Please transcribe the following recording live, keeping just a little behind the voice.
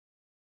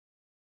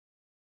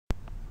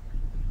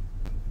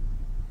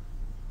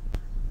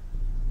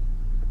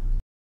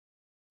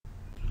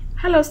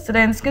Hello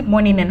students, good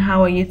morning and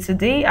how are you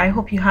today? I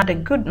hope you had a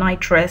good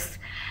night rest.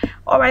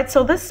 Alright,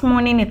 so this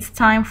morning it's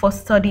time for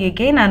study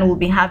again and we'll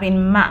be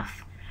having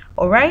math.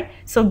 Alright,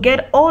 so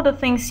get all the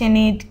things you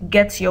need.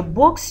 Get your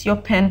books, your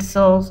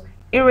pencils,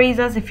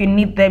 erasers if you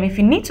need them. If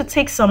you need to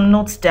take some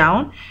notes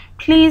down,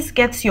 please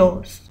get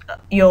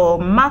your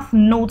math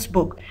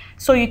notebook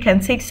so you can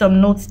take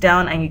some notes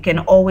down and you can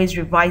always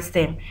revise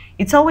them.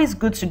 It's always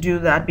good to do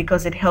that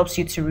because it helps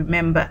you to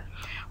remember.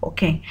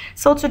 Okay,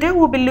 so today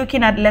we'll be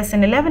looking at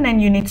lesson 11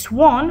 and unit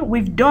 1.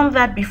 We've done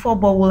that before,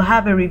 but we'll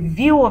have a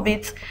review of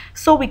it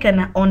so we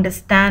can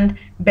understand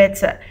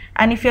better.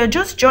 And if you're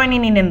just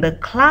joining in the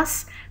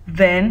class,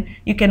 then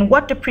you can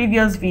watch the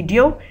previous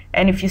video,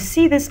 and if you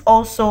see this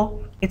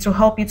also, it will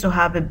help you to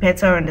have a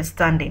better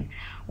understanding.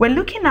 We're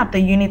looking at the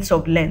units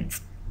of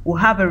length. We'll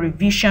have a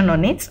revision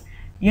on it: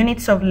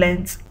 units of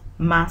length,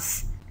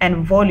 mass,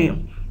 and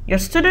volume. Your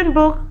student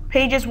book,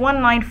 pages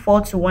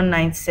 194 to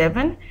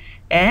 197,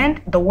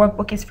 and the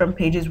workbook is from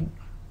pages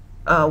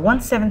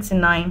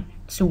 179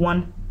 to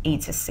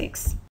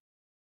 186.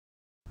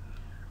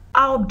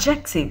 Our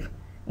objective.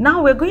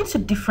 Now we're going to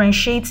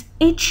differentiate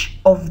each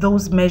of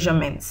those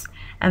measurements,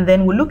 and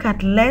then we'll look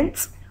at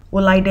length.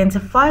 We'll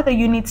identify the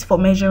units for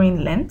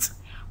measuring length.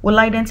 We'll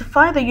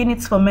identify the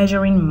units for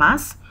measuring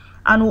mass,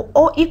 and we'll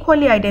all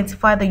equally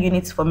identify the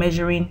units for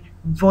measuring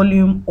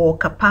volume or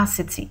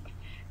capacity.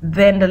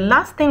 Then the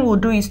last thing we'll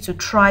do is to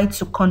try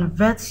to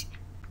convert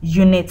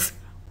units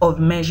of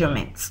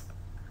measurements.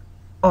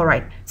 All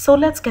right, so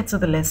let's get to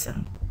the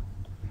lesson.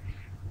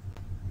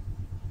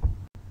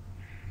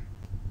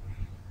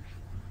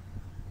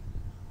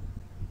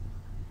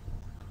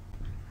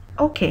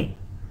 Okay,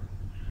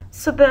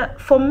 so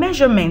for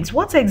measurements,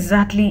 what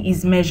exactly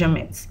is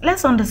measurements?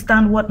 Let's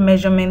understand what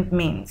measurement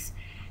means.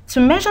 To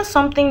measure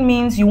something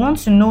means you want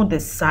to know the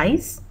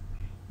size,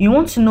 you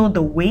want to know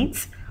the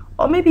weight,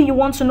 or maybe you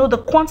want to know the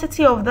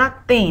quantity of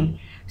that thing,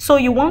 so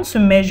you want to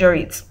measure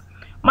it.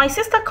 My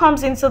sister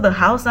comes into the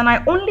house and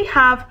I only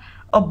have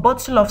a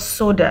bottle of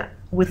soda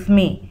with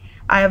me.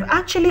 I have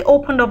actually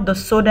opened up the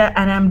soda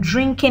and I'm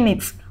drinking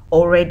it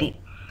already.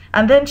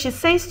 And then she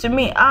says to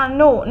me,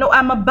 no,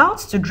 I'm about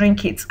to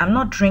drink it. I'm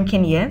not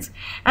drinking yet.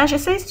 And she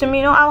says to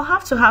me, no, I'll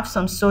have to have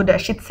some soda.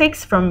 She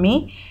takes from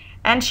me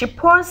and she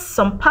pours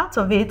some part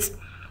of it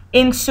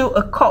into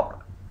a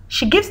cup.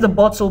 She gives the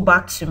bottle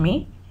back to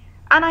me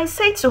and I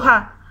say to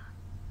her,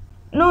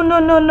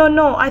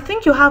 no, I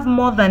think you have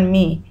more than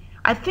me.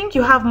 I think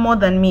you have more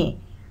than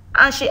me.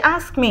 And she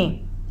asked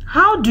me,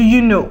 how do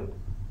you know?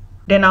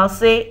 Then I'll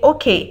say,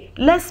 okay,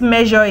 let's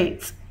measure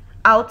it.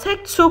 I'll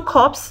take 2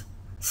 cups,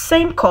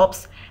 same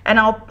cups, and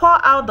I'll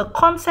pour out the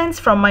contents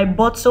from my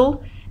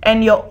bottle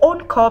and your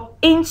own cup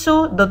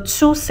into the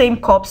 2 same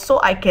cups so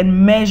I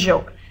can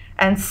measure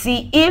and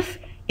see if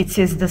it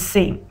is the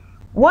same.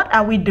 What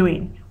are we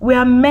doing? We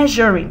are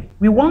measuring.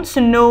 We want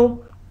to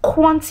know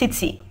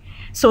quantity.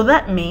 So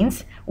that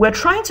means we're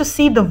trying to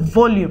see the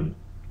volume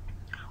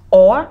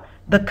or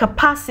the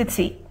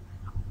capacity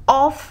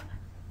of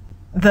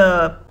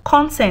the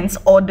contents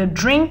or the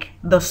drink,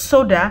 the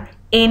soda,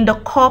 in the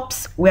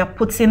cups we are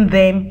putting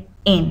them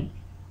in.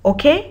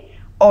 Okay?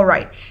 All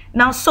right.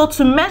 Now, so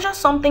to measure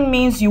something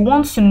means you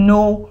want to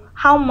know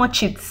how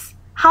much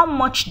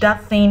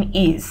that thing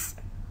is.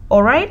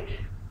 All right?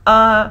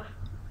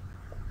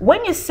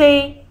 When you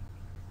say,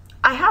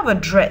 I have a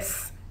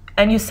dress,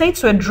 and you say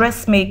to a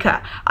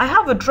dressmaker, I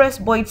have a dress,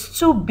 but it's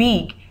too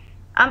big,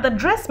 and the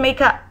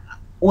dressmaker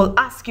will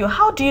ask you,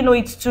 how do you know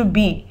it's too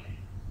big?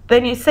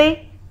 Then you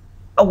say,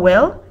 oh,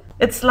 well,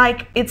 it's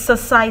like it's a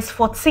size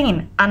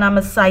 14 and I'm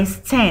a size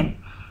 10.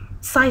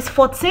 Size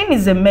 14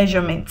 is a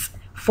measurement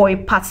for a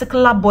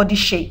particular body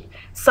shape.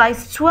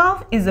 Size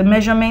 12 is a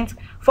measurement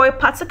for a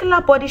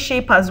particular body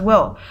shape as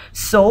well.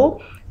 So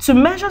to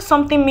measure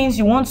something means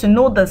you want to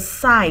know the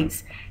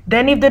size.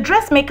 Then if the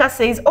dressmaker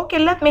says, okay,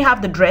 let me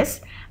have the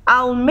dress,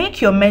 I'll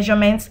make your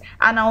measurements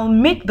and I'll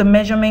make the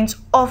measurements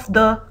of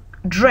the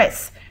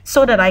dress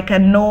so that I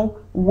can know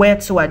where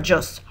to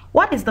adjust.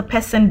 What is the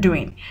person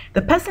doing?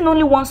 The person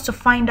only wants to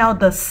find out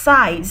the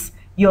size,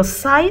 your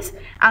size,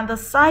 and the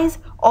size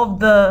of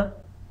the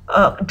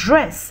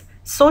dress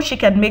so she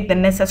can make the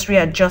necessary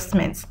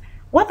adjustments.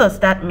 What does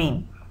that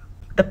mean?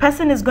 The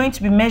person is going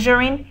to be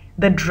measuring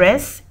the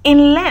dress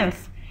in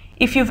length.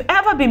 If you've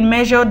ever been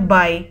measured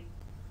by,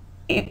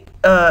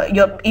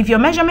 if your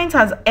measurement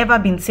has ever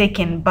been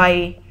taken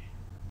by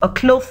a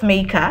cloth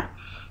maker,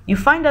 you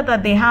find out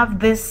that they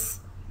have this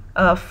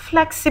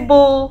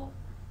flexible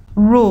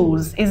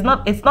rules. It's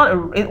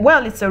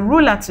a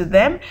ruler to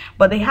them,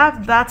 but they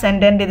have that,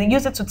 and then they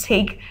use it to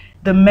take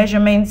the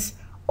measurements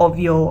of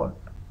your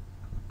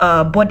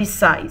body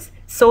size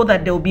so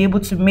that they'll be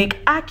able to make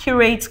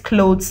accurate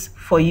clothes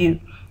for you.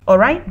 All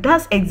right,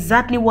 that's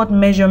exactly what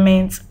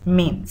measurement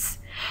means.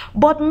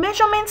 But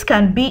measurements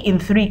can be in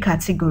 3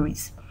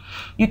 categories.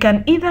 You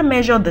can either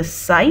measure the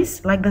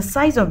size, like the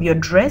size of your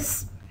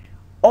dress,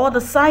 or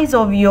the size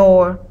of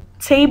your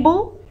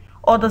table,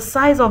 or the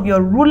size of your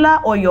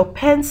ruler or your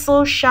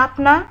pencil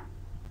sharpener,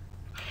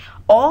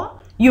 or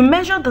you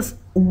measure the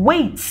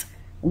weight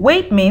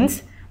Weight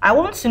means I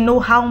want to know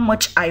how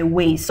much I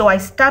weigh, so I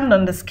stand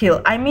on the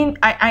scale. I mean,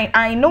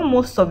 I know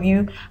most of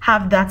you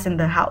have that in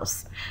the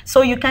house.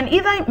 So you can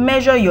either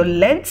measure your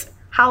length,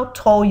 how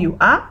tall you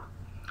are,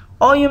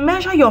 or you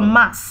measure your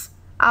mass,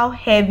 how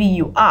heavy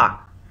you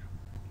are.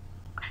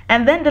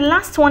 And then the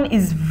last one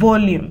is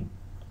volume.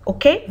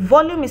 Okay,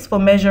 volume is for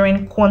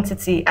measuring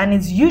quantity, and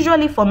it's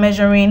usually for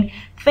measuring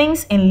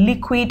things in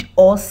liquid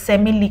or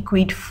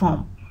semi-liquid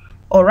form.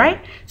 All right,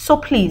 so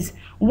please,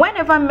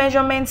 whenever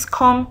measurements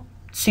come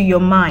to your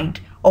mind,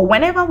 or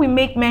whenever we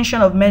make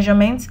mention of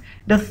measurements,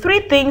 the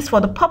three things for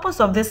the purpose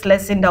of this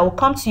lesson that will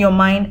come to your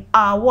mind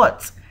are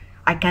what?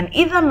 I can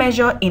either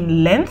measure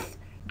in length,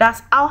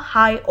 that's how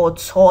high or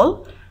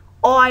tall,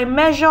 or I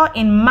measure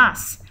in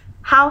mass,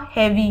 how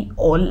heavy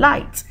or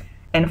light.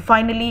 And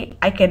finally,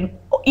 I can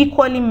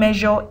equally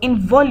measure in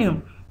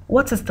volume.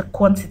 What is the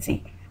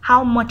quantity?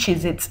 How much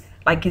is it?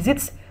 Like, is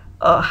it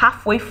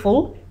halfway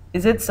full?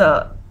 Is it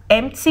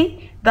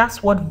empty?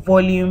 That's what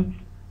volume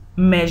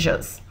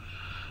measures.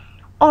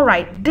 All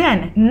right,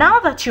 then, now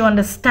that you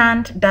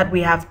understand that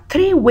we have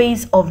three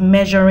ways of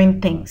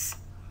measuring things,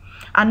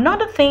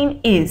 another thing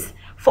is,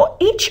 for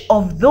each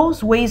of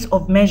those ways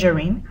of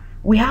measuring,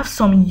 we have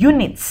some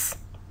units.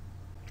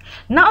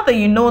 Now that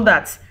you know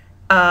that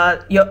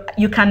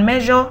you can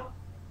measure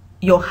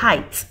your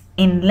height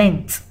in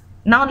length,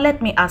 now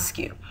let me ask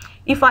you,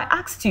 if I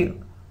asked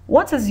you,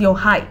 what is your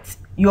height?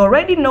 You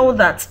already know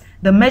that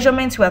the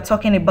measurement we are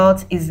talking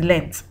about is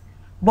length.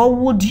 But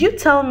would you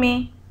tell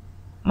me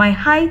my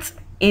height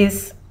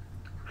is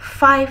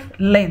 5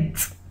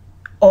 length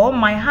or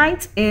my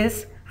height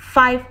is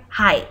 5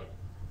 high?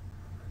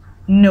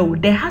 No,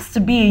 there has to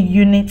be a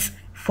unit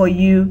for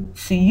you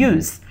to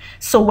use.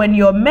 So when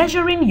you're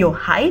measuring your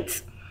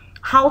height,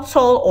 how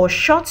tall or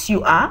short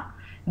you are,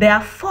 there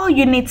are 4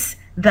 units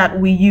that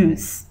we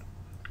use.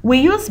 We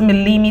use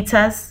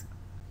millimeters,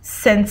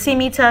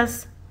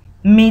 centimeters,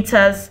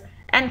 meters,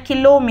 and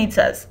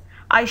kilometers.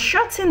 I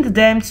shortened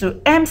them to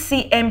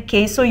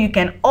MCMK so you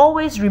can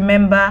always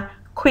remember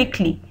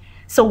quickly.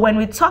 So when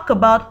we talk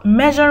about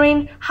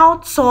measuring how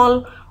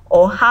tall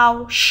or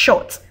how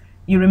short,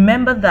 you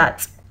remember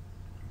that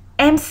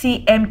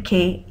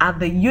MCMK are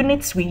the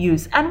units we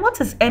use. And what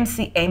is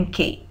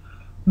MCMK?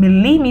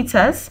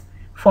 Millimeters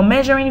for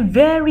measuring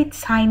very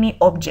tiny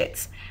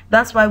objects.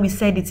 That's why we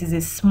said it is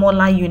a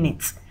smaller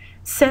unit.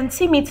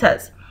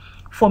 Centimeters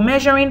for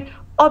measuring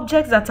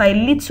objects that are a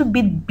little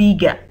bit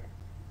bigger.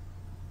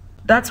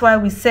 That's why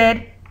we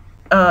said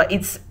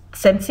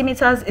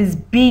centimeters is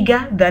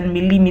bigger than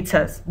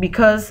millimeters,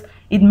 because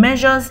it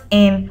measures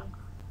in,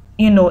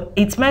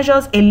 it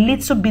measures a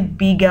little bit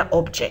bigger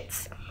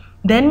objects.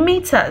 Then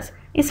meters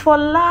is for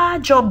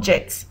large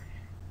objects.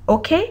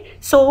 Okay,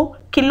 so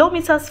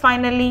kilometers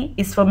finally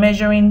is for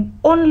measuring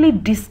only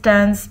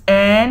distance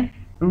and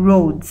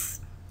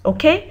roads.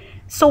 Okay,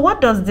 so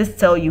what does this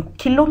tell you?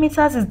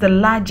 Kilometers is the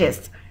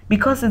largest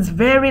because it's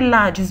very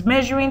large. It's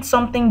measuring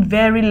something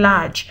very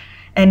large,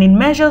 and it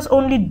measures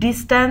only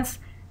distance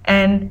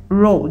and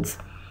roads.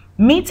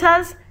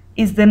 Meters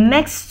is the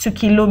next to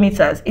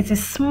kilometers. It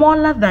is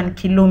smaller than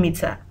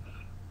kilometer,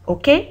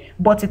 okay,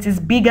 but it is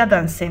bigger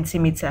than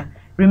centimeter.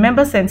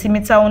 Remember,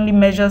 centimeter only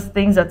measures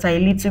things that are a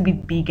little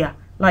bit bigger,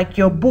 like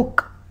your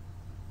book.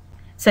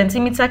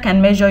 Centimeter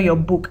can measure your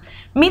book.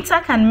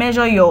 Meter can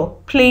measure your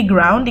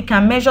playground. It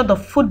can measure the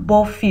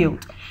football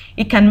field.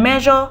 It can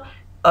measure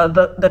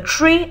the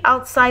tree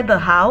outside the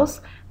house.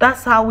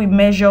 That's how we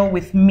measure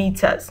with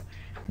meters.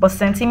 But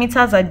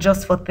centimeters are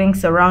just for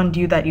things around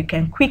you that you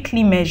can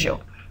quickly measure,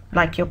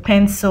 like your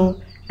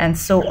pencil and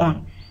so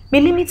on.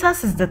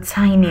 Millimeters is the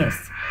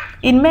tiniest.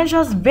 It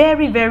measures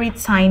very, very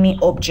tiny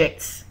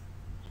objects.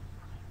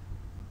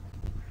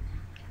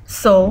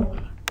 So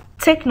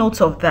take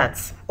note of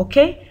that,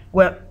 okay?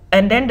 Well,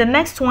 and then the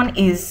next one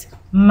is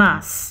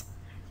mass.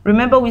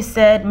 Remember, we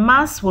said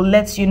mass will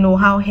let you know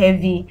how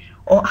heavy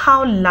or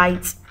how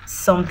light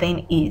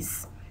something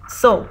is.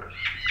 So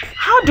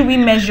how do we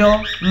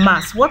measure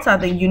mass? What are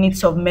the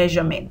units of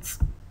measurement?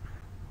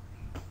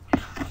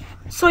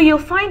 So you'll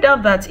find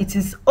out that it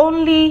is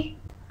only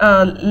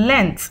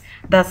length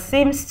that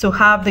seems to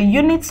have the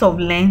units of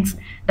length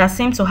that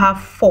seem to have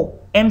 4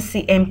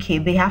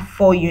 MCMK. They have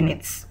 4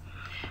 units.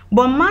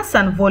 But mass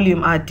and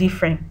volume are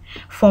different.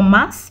 For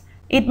mass,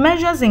 it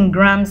measures in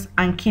grams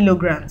and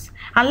kilograms.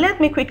 And let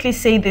me quickly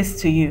say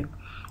this to you.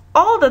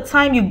 All the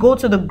time you go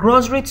to the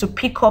grocery to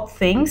pick up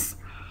things,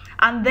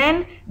 and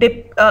then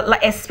they,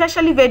 like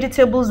especially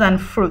vegetables and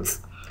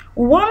fruits,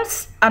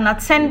 once an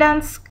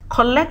attendant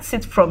collects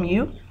it from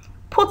you,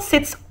 puts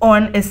it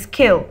on a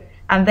scale,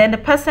 and then the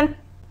person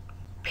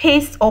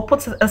pastes or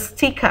puts a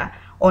sticker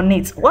on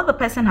it, what the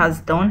person has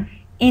done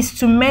is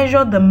to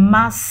measure the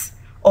mass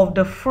of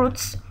the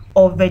fruits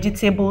or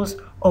vegetables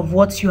of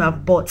what you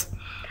have bought.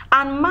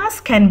 And mass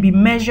can be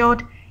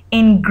measured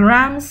in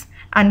grams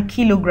and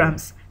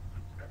kilograms,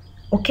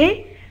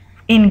 okay,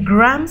 in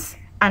grams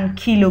and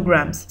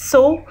kilograms.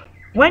 So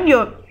when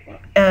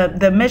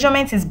the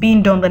measurement is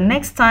being done, the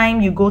next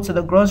time you go to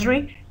the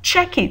grocery,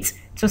 check it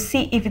to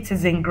see if it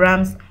is in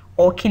grams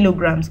or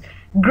kilograms.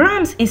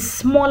 Grams is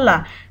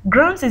smaller.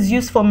 Grams is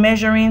used for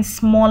measuring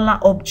smaller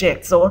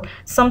objects or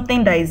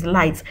something that is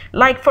light.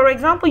 Like, for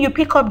example, you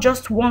pick up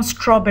just one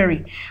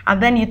strawberry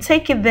and then you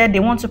take it there, they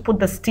want to put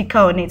the sticker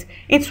on it.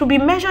 It will be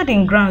measured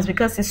in grams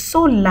because it's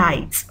so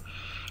light.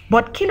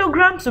 But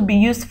kilograms will be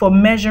used for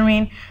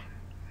measuring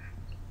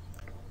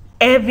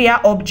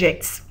heavier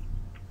objects.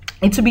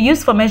 It will be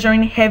used for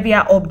measuring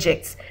heavier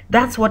objects.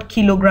 That's what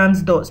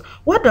kilograms does.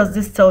 What does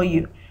this tell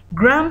you?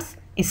 Grams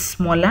is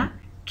smaller,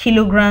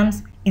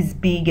 kilograms is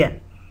bigger.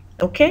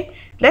 Okay,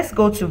 let's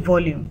go to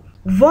volume.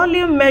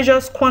 Volume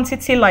measures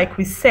quantity, like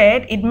we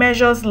said. It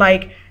measures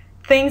like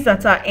things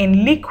that are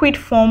in liquid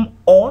form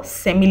or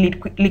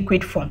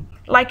semi-liquid form,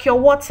 like your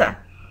water,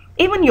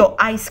 even your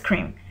ice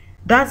cream.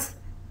 That's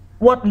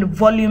what the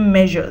volume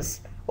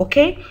measures.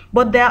 Okay,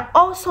 but there are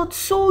also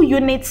 2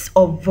 units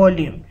of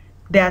volume.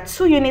 There are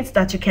 2 units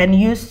that you can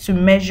use to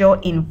measure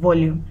in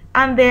volume,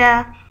 and they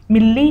are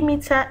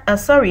milliliters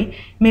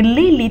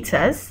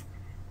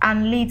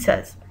and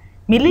liters.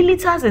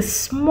 Milliliters is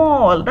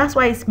small, that's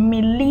why it's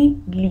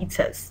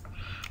milliliters.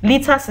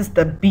 Liters is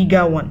the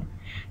bigger one.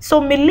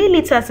 So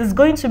milliliters is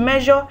going to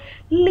measure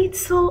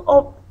little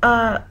of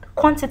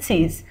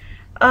quantities.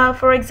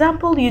 For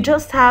example, you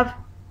just have,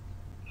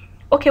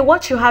 okay,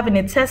 what you have in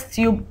a test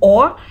tube,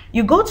 or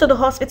you go to the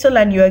hospital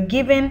and you are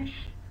given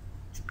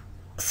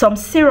some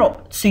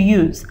syrup to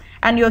use,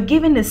 and you're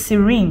given a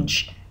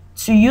syringe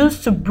to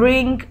use to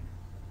bring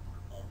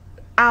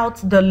out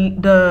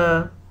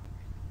the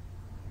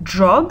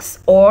drugs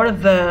or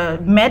the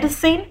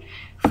medicine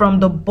from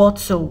the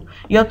bottle.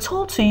 You're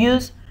told to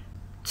use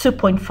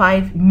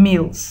 2.5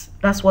 mils.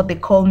 That's what they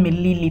call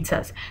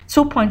milliliters.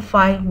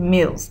 2.5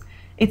 mils.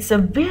 It's a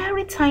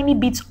very tiny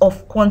bit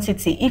of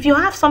quantity. If you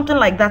have something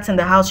like that in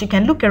the house, you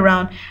can look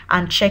around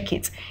and check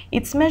it.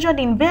 It's measured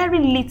in very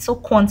little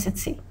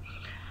quantity.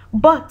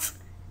 But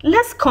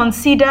let's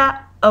consider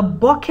a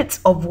bucket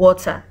of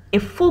water, a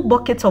full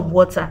bucket of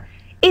water.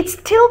 It's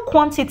still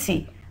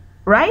quantity,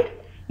 right?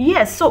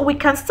 Yes, so we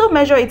can still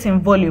measure it in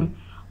volume,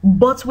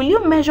 but will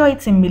you measure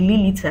it in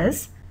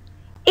milliliters?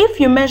 If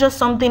you measure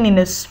something in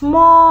a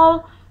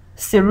small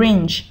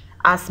syringe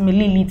as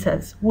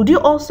milliliters, would you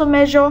also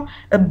measure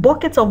a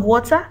bucket of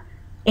water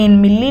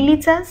in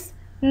milliliters?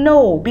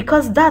 No,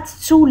 because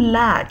that's too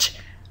large.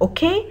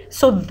 Okay,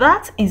 so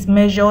that is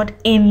measured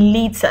in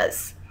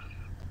liters.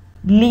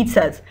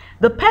 Liters.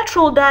 The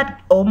petrol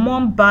that or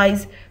mom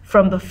buys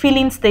from the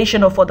filling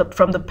station or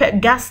from the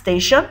gas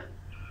station,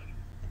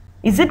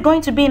 is it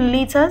going to be in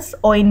liters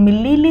or in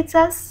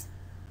milliliters?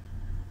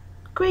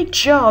 Great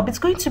job. It's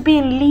going to be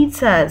in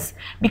liters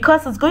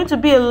because it's going to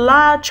be a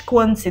large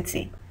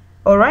quantity.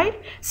 All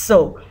right,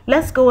 so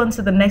let's go on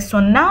to the next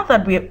one. Now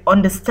that we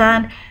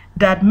understand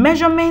that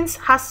measurements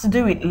has to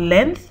do with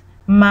length,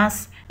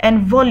 mass,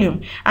 and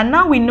volume, and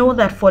now we know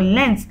that for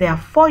length there are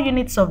 4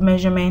 units of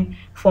measurement,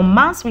 for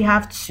mass we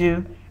have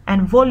 2,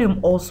 and volume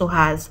also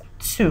has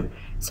 2.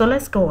 So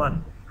let's go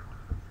on.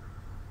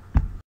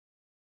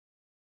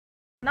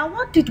 Now,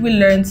 what did we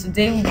learn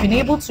today? We've been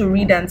able to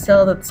read and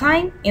tell the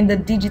time in the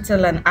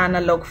digital and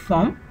analog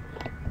form.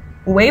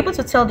 We were able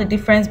to tell the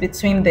difference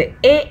between the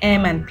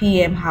AM and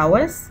PM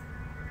hours.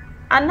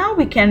 And now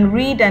we can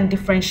read and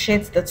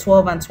differentiate the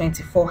 12 and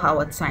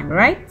 24-hour time,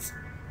 right?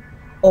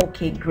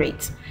 Okay,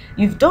 great.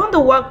 You've done the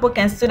workbook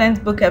and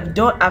student book.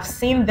 I've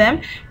seen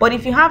them, but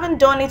if you haven't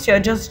done it, you're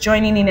just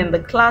joining in the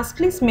class,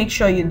 please make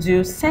sure you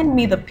do. Send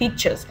me the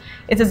pictures.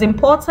 It is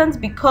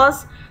important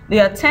because the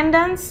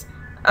attendance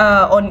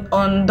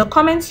on the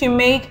comments you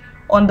make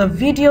on the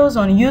videos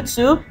on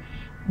YouTube,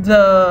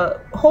 the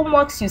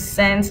homeworks you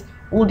send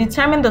will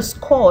determine the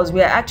scores.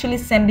 We're actually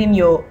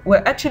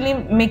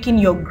making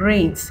your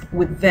grades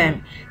with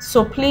them.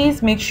 So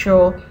please make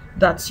sure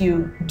that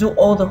you do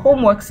all the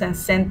homeworks and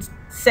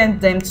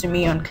send them to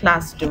me on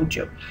Class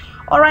Dojo.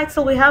 All right,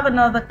 so we have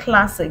another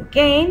class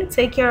again.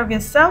 Take care of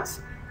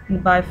yourselves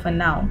and bye for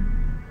now.